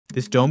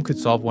This dome could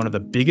solve one of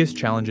the biggest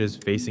challenges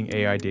facing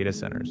AI data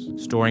centers,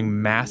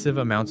 storing massive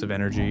amounts of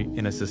energy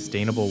in a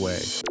sustainable way.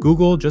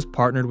 Google just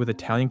partnered with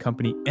Italian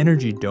company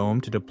Energy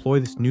Dome to deploy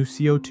this new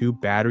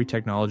CO2 battery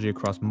technology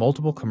across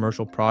multiple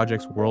commercial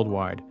projects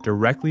worldwide,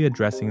 directly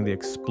addressing the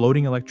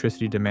exploding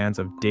electricity demands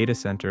of data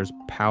centers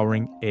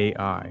powering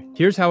AI.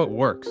 Here's how it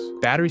works.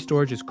 Battery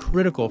storage is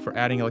critical for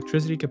adding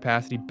electricity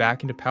capacity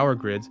back into power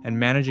grids and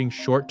managing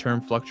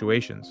short-term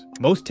fluctuations.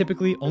 Most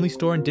typically only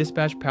store and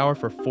dispatch power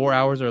for 4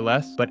 hours or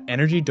less, but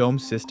Energy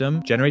Dome's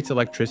system generates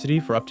electricity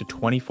for up to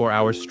 24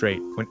 hours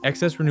straight. When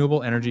excess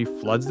renewable energy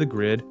floods the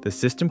grid, the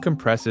system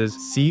compresses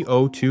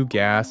CO2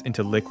 gas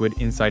into liquid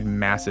inside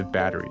massive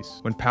batteries.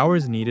 When power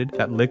is needed,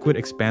 that liquid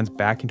expands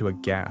back into a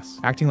gas,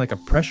 acting like a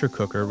pressure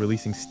cooker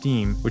releasing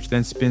steam, which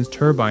then spins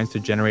turbines to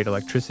generate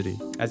electricity.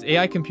 As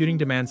AI computing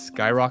demands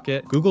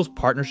skyrocket, Google's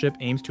partnership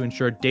aims to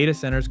ensure data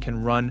centers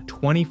can run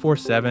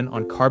 24/7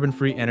 on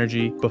carbon-free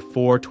energy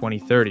before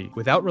 2030,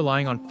 without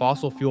relying on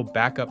fossil fuel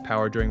backup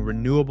power during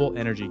renewable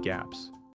energy gaps.